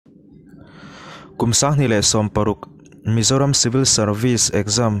kumsah ni le som paruk Mizoram Civil Service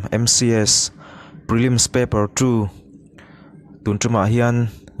Exam MCS Prelims Paper 2 tuntuma hian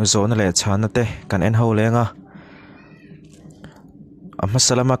zona le chhana te kan en ho lenga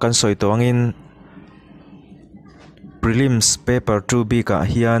amasalama kan soitawangin Prelims Paper 2B ka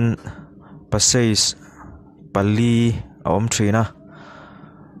hian passeis pali aom thina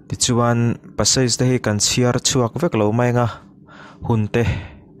tichuan passeis te hi kan chiar chhuak vek lo mai nga hunte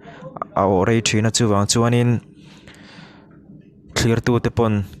a orei thina chuwang chuanin clear tu te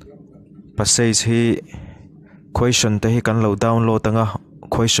pon passeis hi question te hi kan lo download anga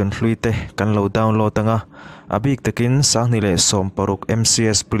question hlui te kan lo download anga abik takin sahni le som paruk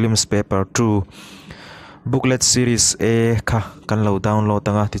MCS Prelims Paper 2 booklet series A kha kan lo download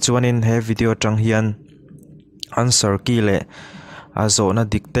anga tichuanin he video tang hian answer ki le a zona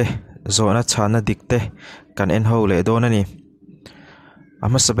dikte zona chhana dikte kan en ho le don ani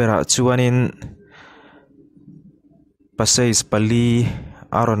ama sabera chuanin passeis pali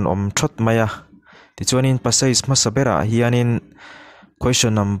aron om thot maya tichuanin passeis ma sabera hianin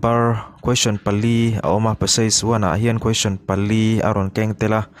question pali aoma passeis 1 a hian question pali aron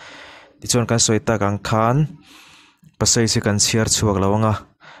kengtela tichuan kan soita kang khan passeis kan chiar chuak lawanga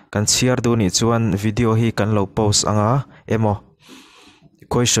kan chiar du ni chuan video hi kan lo post anga emo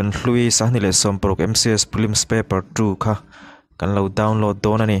question hlui sahni le som paruk MCS Prelims Paper 2 kha kan lo download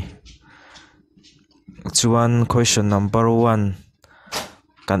don ani chuan question number 1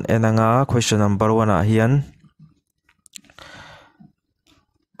 kan enanga question number 1 a hian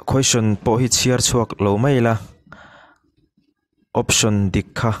question po hi chiar chuak lo mai la option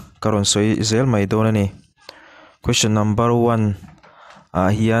dikha karon soi zel mai don ani question number 1 a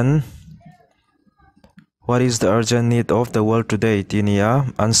hian what is the urgent need of the world today tinia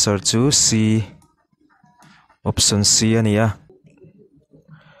answer to C option C ania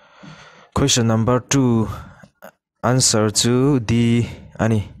question number 2 answer to D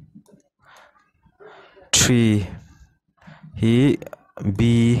ani 3 hi B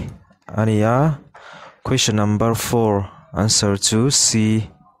ania question number 4 answer to C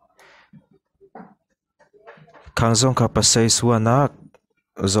kangzong ka passeis 1 a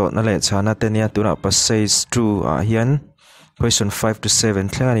zona le chhana te nia tuna passeis 2 a hian question 5 to 7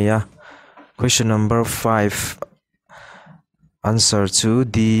 thla ania question number 5 answer to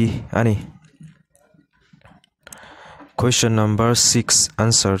D ani question number 6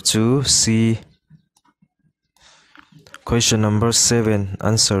 answer to C question number 7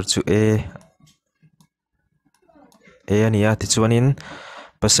 answer to A ania tichuanin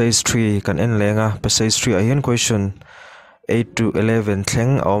passeis 3 kan en lenga passeis 3 a hian question 8 to 11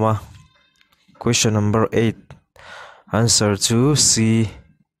 thleng awma question number 8 answer to C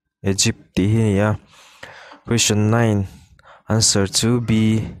Egypt ti hi nia question 9 answer to B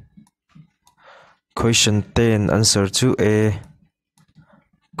question 10 answer to A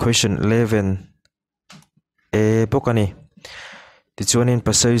question 11 A bokani tichuanin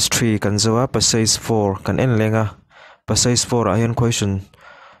passeis 3 kan zawa passeis 4 kan en lenga passeis 4 a hian question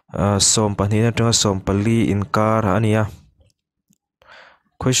som panhina tanga som pali inkar ania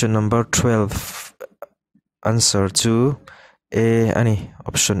question number 12 answer to A ani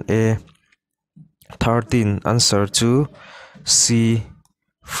option A 13 answer to C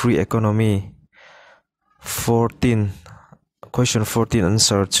free economy 14 question 14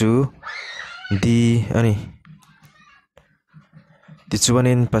 answer to D ani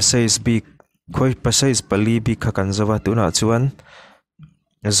tichuanin passeis B passeis pali B kha kan zawa tuna chuan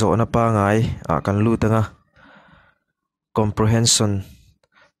zona pa ngai a kan lu tanga comprehension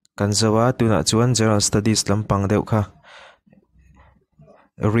kan zawa tuna chuan general studies lampang deuh kha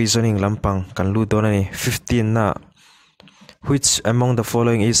reasoning lampang kan lu don ani 15 na which among the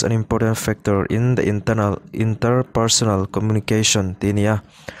following is an important factor in the interpersonal communication tinia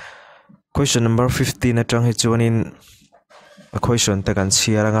question number 15 atang hi chuanin a question ta kan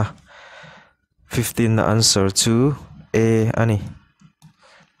chiaranga 15 na answer to A ani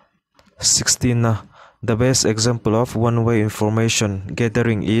 16 na the best example of one-way information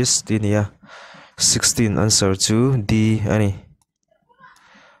gathering is tinia 16 answer to D ani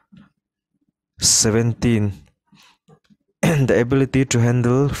 17 the ability to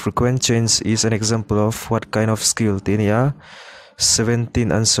handle frequent change is an example of what kind of skill tinia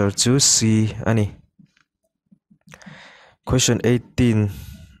 17 answer to C ani question 18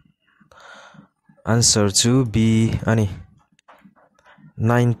 answer to B ani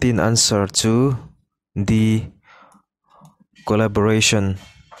 19 answer to D collaboration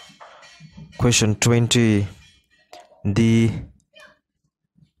question 20 D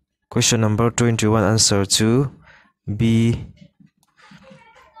question number 21 answer to B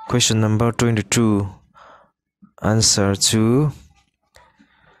Question number 22. Answer to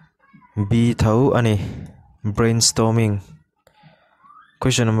B thau ani. Brainstorming.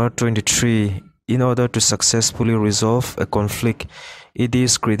 Question number 23. In order to successfully resolve a conflict, it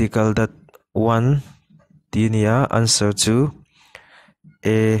is critical that 1. Tinia. Answer to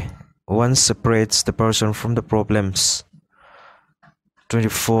A. 1 separates the person from the problems.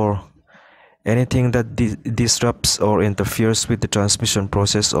 24. Anything that disrupts or interferes with the transmission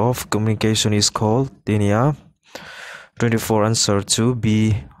process of communication is called Tinia. 24. Answer to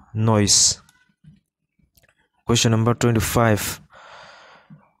B. Noise. Question number 25.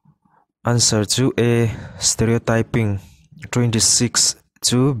 Answer to A. Stereotyping. 26.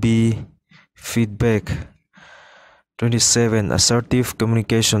 To B. Feedback. 27. Assertive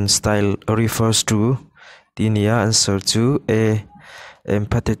communication style refers to Tinia. Answer to A.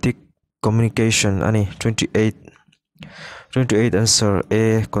 Empathetic communication. Ani. 28. 28. Answer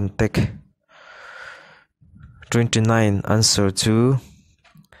A. Contact. 29. Answer to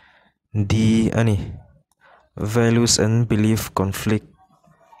D. Ani. Values and belief conflict.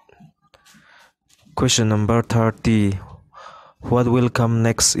 Question number 30. What will come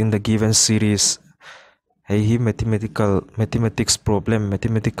next in the given series? Hey, mathematics problem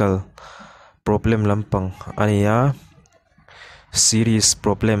lampang aniya. Series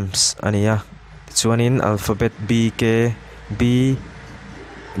problems aniya. Chuanin alphabet B K B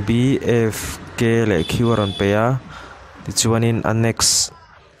F K le Q aron peya. Chuanin annex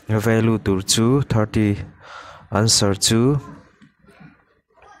value tur chu 30. Answer to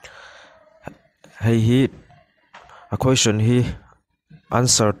hey a question hi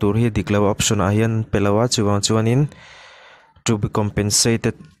answer tur hi diklaw option ahian pelawa chuanin to be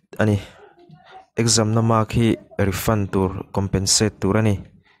compensated ani. Exam na mark hi refund tur compensate tur ani.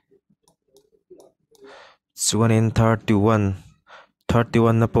 Chuanin 31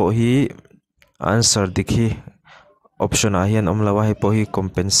 na po hi answer dikhi option ahian omlawa hi po hi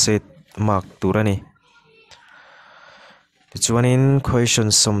compensate mark tur ani. Chuanin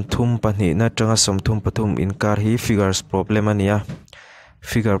question somthum pani na tanga somthum pathum inkar hi figures problem ania.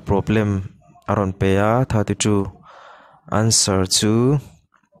 Figure problem aron peya 32. Answer to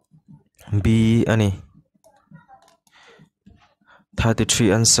B ani.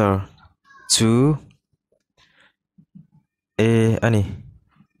 33. Answer to A ani.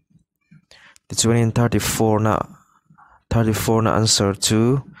 Chuanin 34 na answer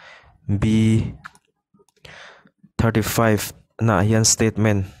to B. 35 na hian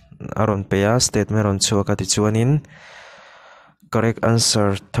statement aron peya statement aron chhuak chuanin correct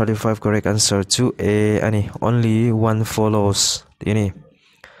answer 35 correct answer to A ani. Only one follows ini.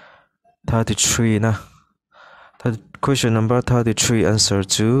 33 na. Question number 33 answer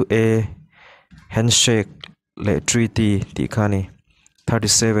to A. Handshake le treaty tikani.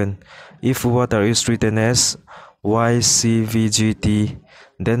 37. If water is written as YCVGT,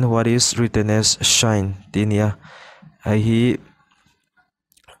 then what is written as shine? Tinia. Hi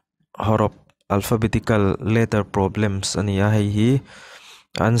horop alphabetical letter problems ania. Hi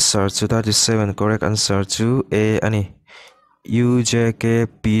answer to 37 correct answer to A ani.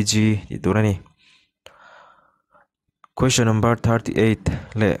 UJKPG iturani. Question number 38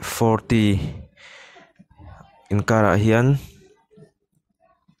 le 40 inkara hian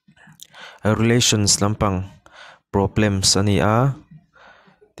relations lampang problems ania.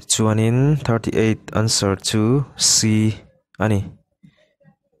 Chuanin 38 answer to C ani.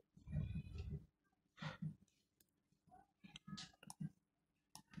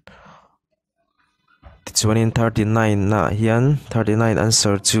 Chuanin 39 na hian 39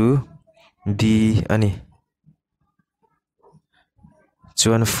 answer to D ani.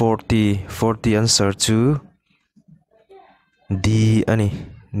 Chuan 40 answer to D ani.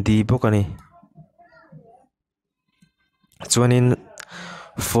 D bok ani. Chuanin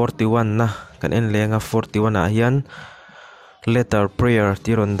 41 na kan en lenga 41 na hian letter prayer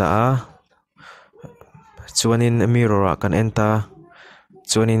tiron da. Chuanin mirror kan enta.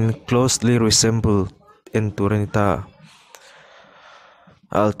 Chuanin closely resemble enturanita.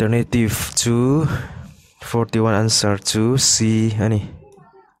 Alternative to 41 answer to C ani.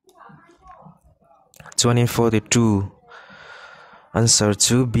 Chuanin 42 answer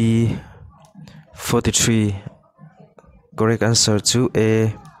to B. 43 correct answer to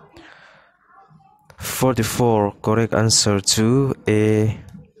A. 44 correct answer to A.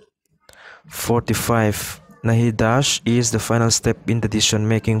 45 nahi dash is the final step in the decision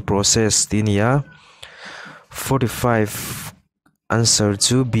making process tinia. 45 answer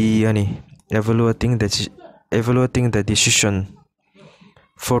to B ani. Evaluating the decision.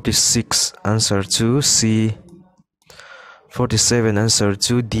 46 answer to C. 47 answer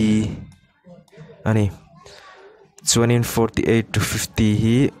to D ani. Chuanin 48 to 50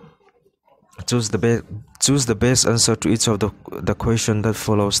 hi choose the best answer to each of the question that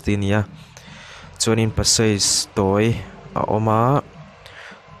follows tin ya. Chuanin pasais toy a oma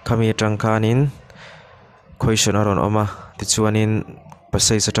kami tangkanin question aron oma ti chuanin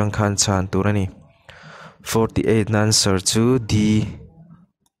pasais tangkan chan turani. 48 answer to D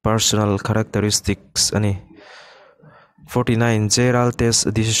personal characteristics ani. 49 general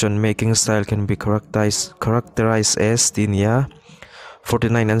test decision making style can be characterized as tin ya.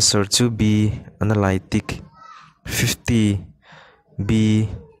 49 answer to B analytic. 50 B.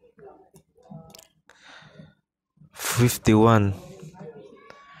 51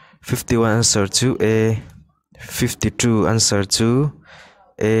 answer to A. 52 answer to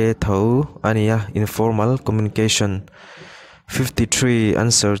A thau ania informal communication. 53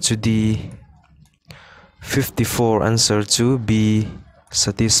 answer to D. 54 answer to B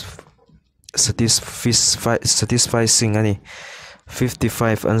satisfying ani.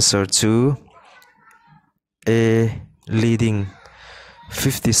 55 answer to A leading.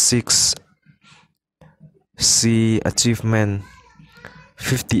 56 C achievement.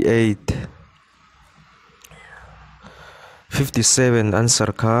 57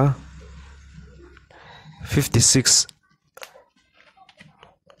 answer ka. 56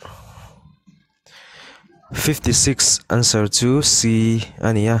 answer to C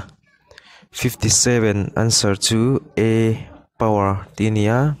ania. 57 answer to A power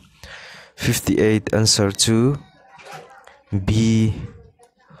tinia. 58 answer to B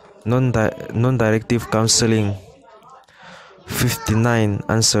non-directive counseling. 59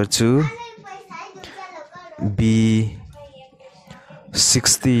 answer to B.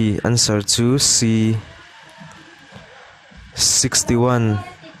 60 answer to C. 61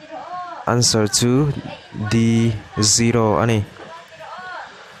 answer to D 0 ani.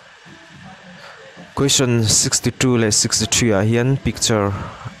 Question 62 le 63 a hian picture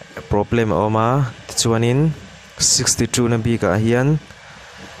problem oma chuanin 62 na bi ka hian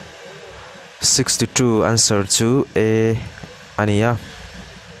 62 answer to A ania.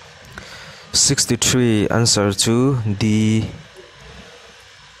 63 answer to D.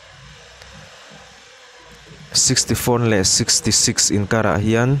 64 le 66 in kara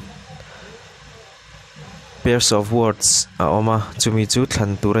hian pairs of words a oma chumi chu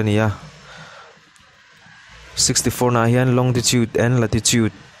thlan tur ania. 64 na hian longitude and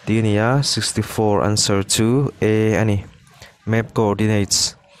latitude tinia. 64 answer to A ani map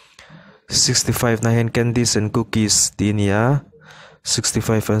coordinates. 65 na hian candies and cookies tinia.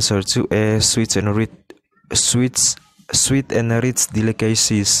 65 answer to A sweet and rich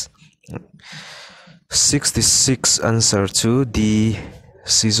delicacies. 66 answer to D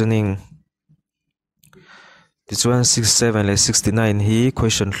seasoning. This one 67 le 69 hi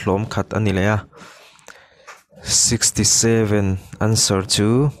question hlom khat ani le ya. 67 answer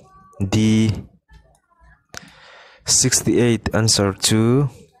to D. 68 answer to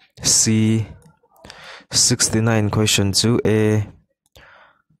C. 69 question to A.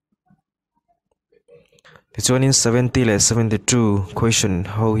 This one in 70 le 72 question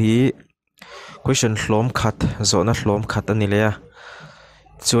how he question hlom khat zona hlom khat ani le ya.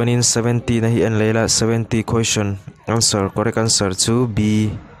 This one in 70 na hi an leila 70 question answer correct answer to B.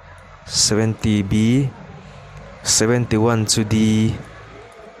 70 B. 71 to D.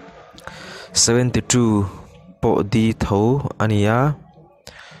 72 po D thau ania.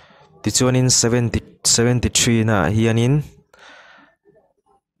 This one in 73 na hianin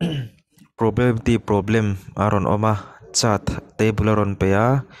probability problem aron oma chat table aron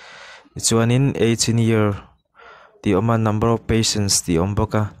peya. This one in 18 year the oma number of patients the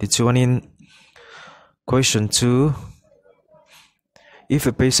omboka. This one in question 2 if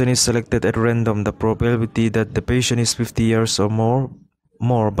a patient is selected at random the probability that the patient is 50 years or more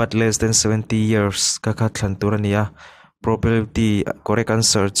but less than 70 years kakatlan turania. Probability correct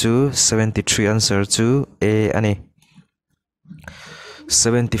answer to 73 answer to A ani.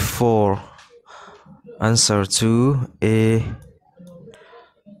 74 answer to A.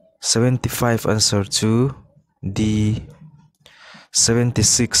 75 answer to D.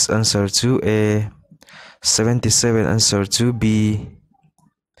 76 answer to A. 77 answer to B.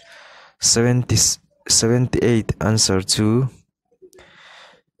 78 answer to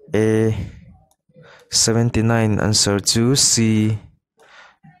A. 79 answer to C.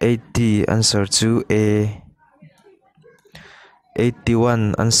 80 answer to A.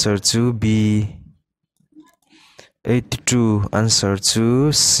 81 answer to B. 82 answer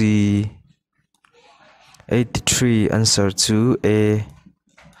to C. 83 answer to A.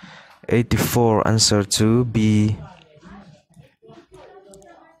 84 answer to B.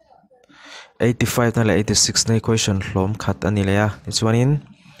 85 na le 86 nei question hlom khat ani le a tichuanin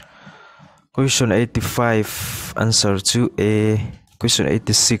question 85 answer to A, question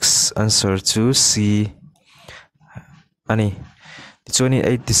 86 answer to C ani tichuanin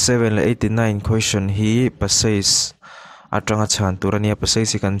 87 le 89 question hi pasais atanga chan turania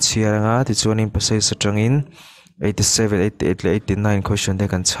pasais kan chiaranga tichuanin pasais atangin 87 88 le 89 question de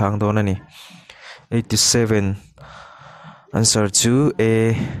kan chang don ani 87 answer to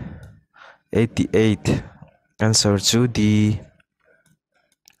A, 88 answer to D,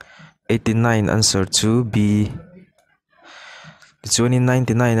 89 answer to B. Tichuanin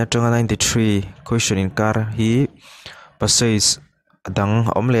 99 atanga 93 question in kar hi pasais dang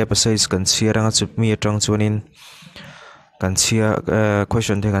omle pasais kan chiaranga chupmi atang chuanin kan chia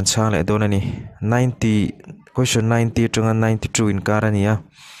question de kan chang le don ani 90 question 90 atanga 92 in kar ania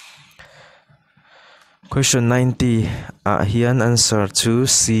question 90 hian answer to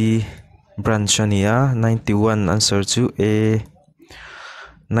C branch ania 91 answer to A,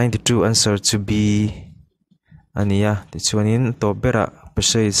 92 answer to B ania tichuanin topera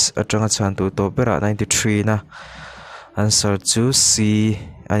pasais atanga chan tu topera 93 na answer to C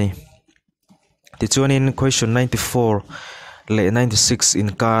ani tichuanin question 94 le 96 in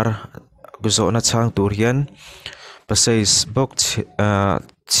kar guzo na chang tur hian pasais bok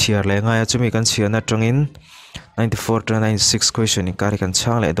chiar le nga ya chumi kan chiar na tangin 94 to 96 question in kar kan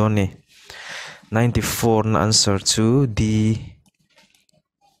chang le don ni 94 na answer to D,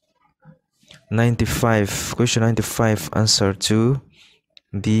 95 question 95 answer to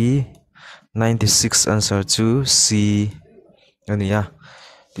D, 96 answer to C ania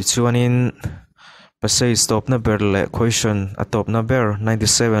tichuanin pasai stop na ber le question atop na ber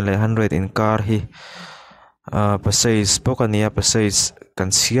 97 le 100 in kar hi pasai spokania pasai kan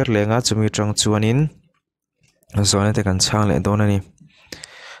chiar le nga chumi tang chuanin zone te kan chang le don ani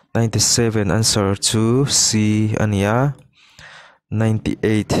 97 answer to C ania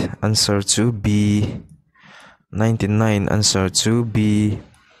 98 answer to B, 99 answer to B.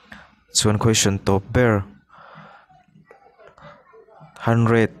 Chuan question top ber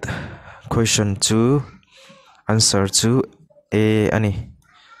 100 question 2 answer to A ani